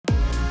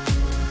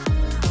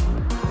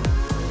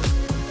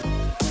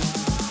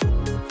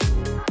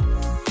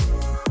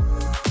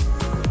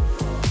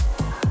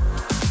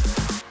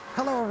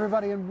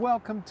everybody, and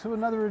welcome to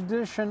another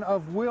edition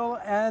of Will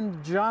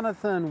and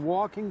Jonathan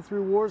walking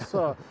through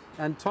Warsaw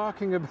and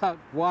talking about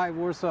why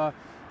Warsaw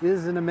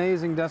is an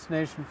amazing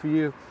destination for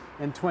you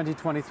in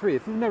 2023.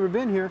 If you've never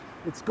been here,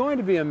 it's going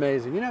to be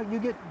amazing. You know, you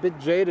get a bit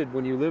jaded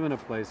when you live in a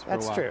place for a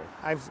while. That's true.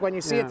 When you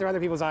see it through other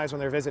people's eyes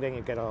when they're visiting,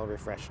 you get all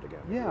refreshed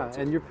again. Yeah,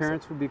 and your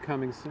parents will be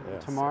coming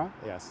tomorrow?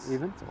 Yes,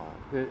 even? tomorrow.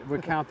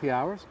 We'll count the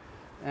hours.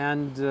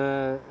 And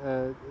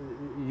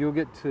you'll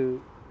get to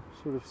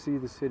sort of see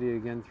the city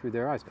again through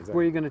their eyes. Exactly.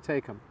 Where are you going to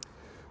take them?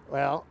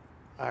 Well,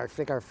 I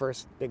think our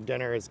first big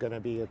dinner is going to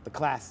be at the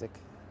classic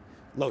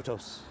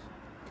Lotos.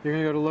 You're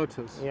going to go to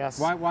Lotos? Yes.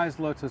 Why is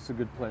Lotos a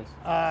good place?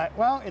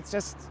 Well, it's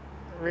just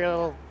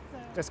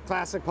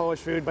classic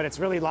Polish food, but it's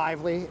really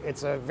lively.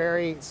 It's a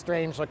very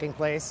strange looking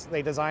place.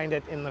 They designed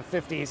it in the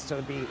 50s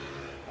to be,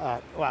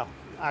 well,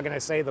 I'm going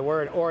to say the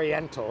word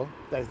Oriental.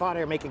 They thought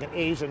they were making an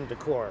Asian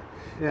decor.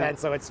 Yeah. And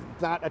so it's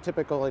not a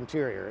typical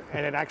interior.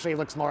 And it actually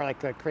looks more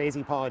like a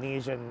crazy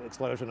Polynesian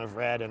explosion of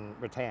red and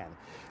rattan.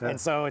 Yeah.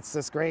 And so it's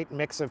this great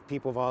mix of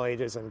people of all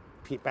ages and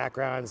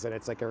backgrounds, and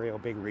it's like a real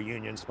big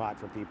reunion spot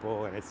for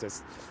people. And it's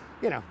just,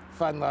 you know,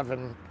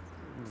 fun-loving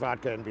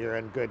vodka and beer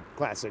and good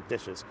classic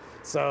dishes.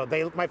 So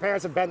my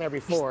parents have been there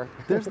before.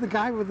 There's the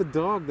guy with the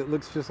dog that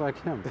looks just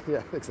like him.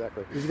 Yeah,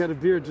 exactly. He's got a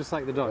beard just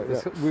like the dog.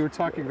 Yeah. We were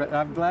talking about,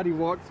 I'm glad he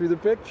walked through the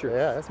picture.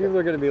 Yeah, that's People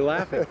are going to be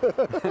laughing.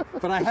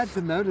 But I had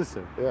to notice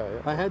it. Yeah.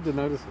 I had to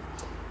notice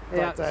it.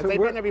 But, so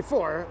they've been there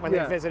before when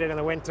they visited in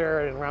the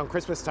winter and around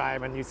Christmas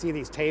time, and you see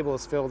these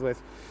tables filled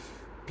with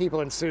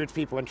people in suits,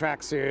 people in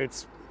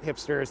tracksuits,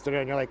 hipsters,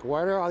 and you're like,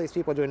 what are all these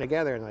people doing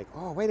together? And like,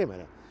 oh, wait a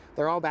minute.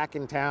 They're all back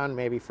in town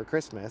maybe for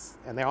Christmas,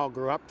 and they all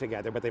grew up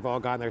together, but they've all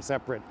gone their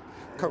separate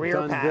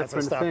career paths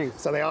and stuff. Things.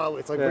 So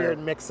it's like a weird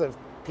mix of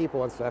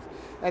people and stuff.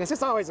 And it's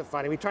just always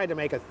funny. We tried to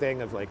make a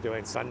thing of like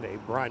doing Sunday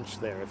brunch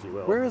there, if you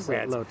will. Where is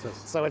that Lotus?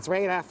 So it's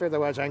right after the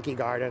Łazienki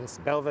Gardens,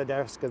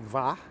 Belvederska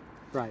 2.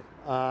 Right.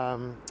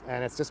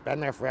 And it's just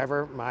been there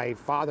forever. My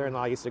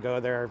father-in-law used to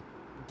go there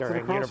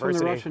during university. From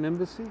the Russian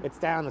embassy? It's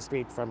down the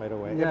street from it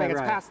away. Yeah,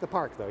 it's past the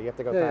park, though. You have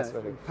to go past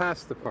it.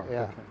 Past the park.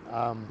 Yeah.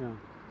 Okay.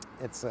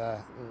 It's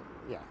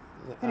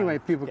Anyway,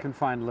 people can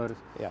find Lotus.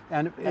 Yeah.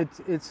 And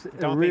it's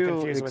a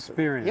real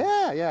experience.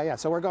 Yeah.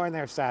 So we're going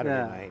there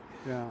Saturday night.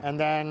 Yeah. And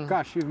then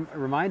gosh, you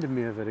reminded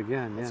me of it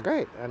again. It's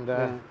great. And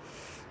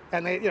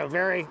and they,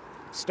 very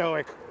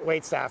stoic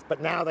waitstaff,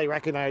 but now they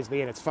recognize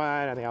me and it's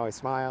fun and they always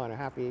smile and are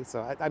happy.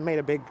 So I made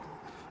a big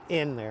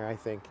in there, I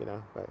think,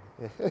 but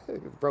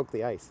broke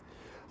the ice.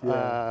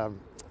 Yeah.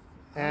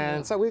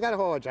 And so we got a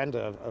whole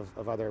agenda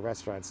of other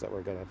restaurants that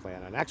we're going to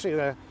plan on.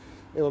 Actually,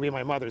 it will be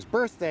my mother's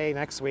birthday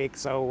next week,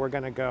 so we're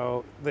going to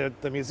go.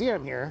 The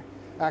museum here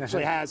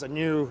actually has a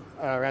new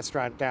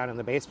restaurant down in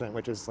the basement,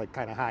 which is like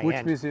kind of high end.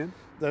 Which museum?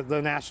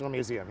 The National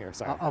Museum here.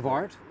 Sorry. Of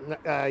art?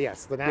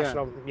 Yes, the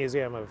National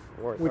Museum of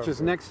Warsaw. Which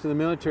is next to the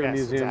military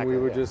museum exactly, we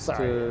were just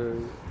sort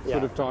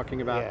of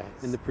talking about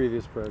in the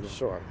previous program.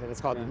 Sure, and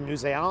it's called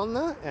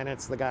Muzealna, and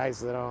it's the guys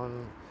that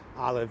own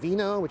Ale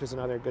Wino, which is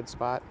another good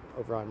spot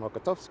over on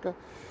Mokotowska.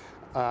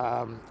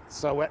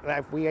 So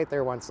we ate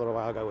there once a little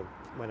while ago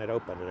when it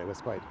opened, and it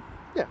was quite,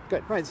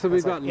 good. Right, so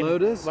we've got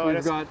Lotus,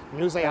 we've got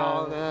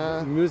Muzealna,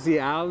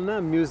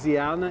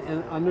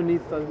 and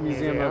underneath the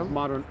Museum of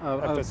Modern,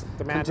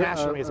 the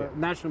National Museum.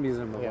 National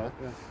Museum of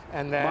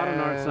And then, Modern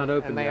Art's not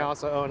open and they yet.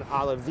 Also own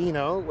Ale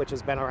Wino, which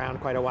has been around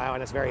quite a while,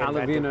 and it's very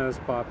inventive. Ale Wino is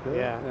popular.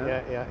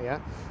 Yeah.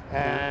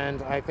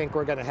 And I think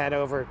we're going to head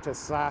over to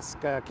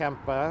Saska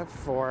Kempa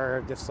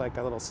for just like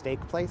a little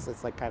steak place.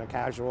 It's like kind of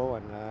casual,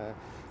 and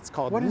it's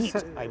called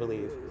Meat, I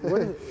believe.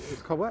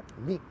 It's called what?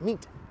 Meat.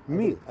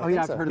 Oh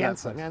yeah, I've heard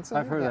of that place.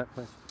 I've heard of that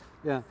place.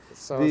 Yeah.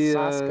 So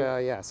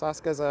Saska,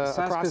 Saska's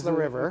across the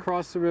river.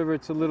 Across the river,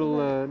 it's a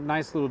little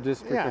nice little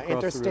district. Yeah, across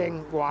interesting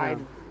the river. wide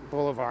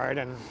boulevard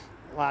and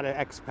a lot of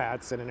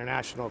expats and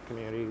international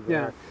community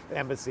there,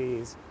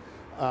 embassies.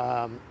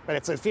 But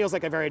it feels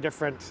like a very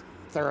different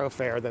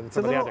thoroughfare than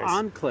some of the others. It's a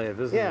little enclave,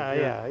 isn't it?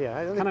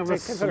 Yeah. Kind of a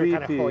sleepy,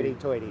 kind of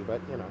hoity-toity, but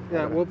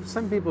Yeah, well,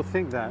 some people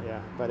think that.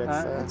 Yeah, but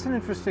it's an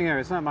interesting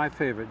area. It's not my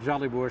favorite.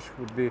 Jolly Bush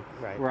would be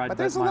where I'd bet my money. But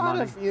there's a lot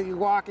of you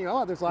walking.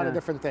 There's a lot of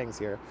different things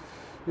here.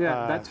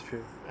 Yeah, that's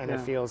true. And it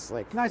feels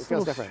like nice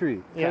little different.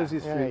 street, cozy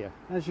street. Yeah.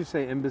 As you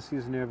say,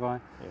 embassies nearby.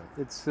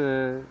 Yeah. It's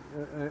a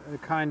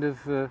kind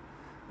of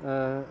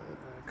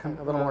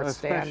a little more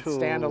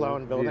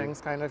standalone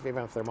buildings, kind of,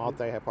 even if they're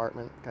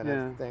multi-apartment kind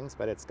of things,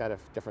 but it's got a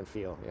different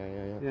feel.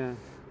 Yeah.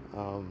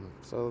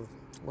 So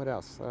what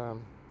else? Well,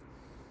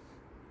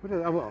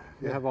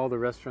 you have all the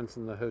restaurants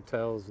and the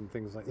hotels and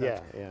things like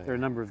that. Yeah. There are a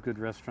number of good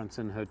restaurants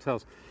and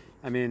hotels.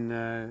 I mean,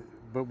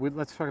 but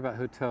let's talk about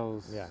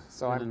hotels. Yeah.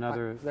 So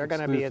they're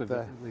going to be at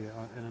the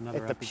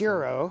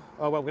Puro.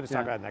 Oh, well, we're going to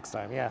talk about it next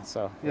time. Yeah.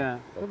 So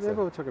maybe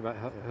we'll talk about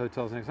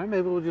hotels next time.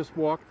 Maybe we'll just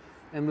walk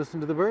and listen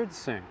to the birds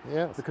sing.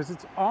 Yes. Because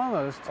it's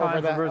almost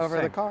time for birds to sing.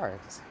 Over the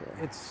cars.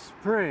 It's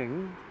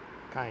spring.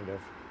 Kind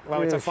of.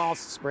 Well, it's a false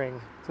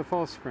spring. It's a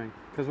false spring,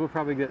 because we'll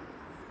probably get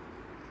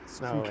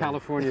snow, some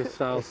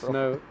California-style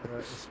snow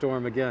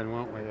storm again,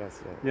 won't we?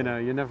 Yes. You know,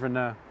 you never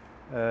know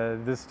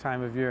this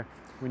time of year.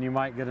 when you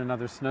might get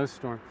another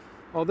snowstorm.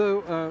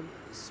 Although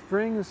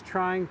spring is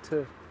trying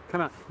to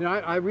come out. You know,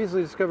 I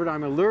recently discovered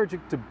I'm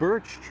allergic to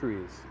birch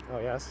trees. Oh,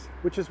 yes.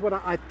 Which is what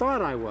I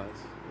thought I was.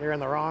 You're in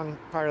the wrong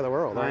part of the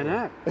world. I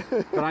know.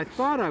 But I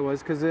thought I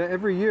was, because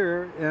every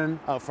year in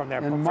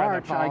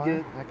March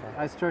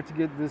I start to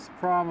get this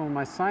problem with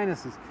my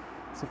sinuses.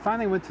 So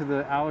finally I went to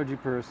the allergy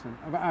person.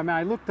 I mean,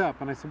 I looked up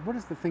and I said, what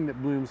is the thing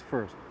that blooms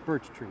first?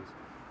 Birch trees.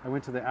 I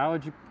went to the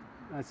allergy,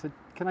 I said,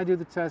 can I do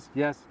the test?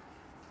 Yes.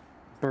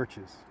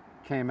 Birches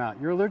came out.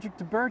 You're allergic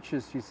to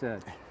birches, she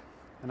said.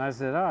 And I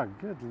said, oh,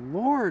 good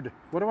Lord,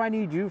 what do I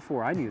need you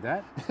for? I knew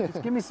that.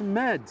 Just give me some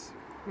meds.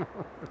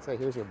 Let's say,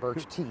 here's your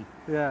birch tea.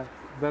 Yeah,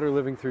 better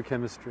living through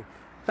chemistry.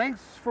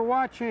 Thanks for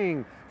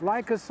watching.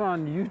 Like us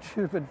on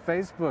YouTube and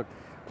Facebook.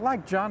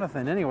 Like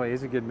Jonathan, anyway,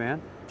 he's a good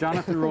man.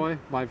 Jonathan Roy,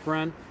 my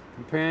friend,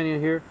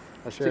 companion here.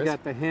 I still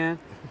got the hand.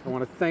 I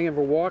want to thank him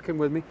for walking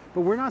with me.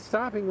 But we're not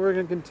stopping, we're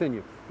going to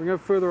continue. We're going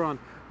further on.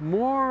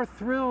 More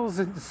thrills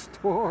in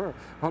store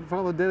on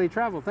Follow Daily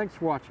Travel. Thanks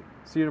for watching.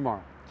 See you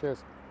tomorrow.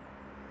 Cheers.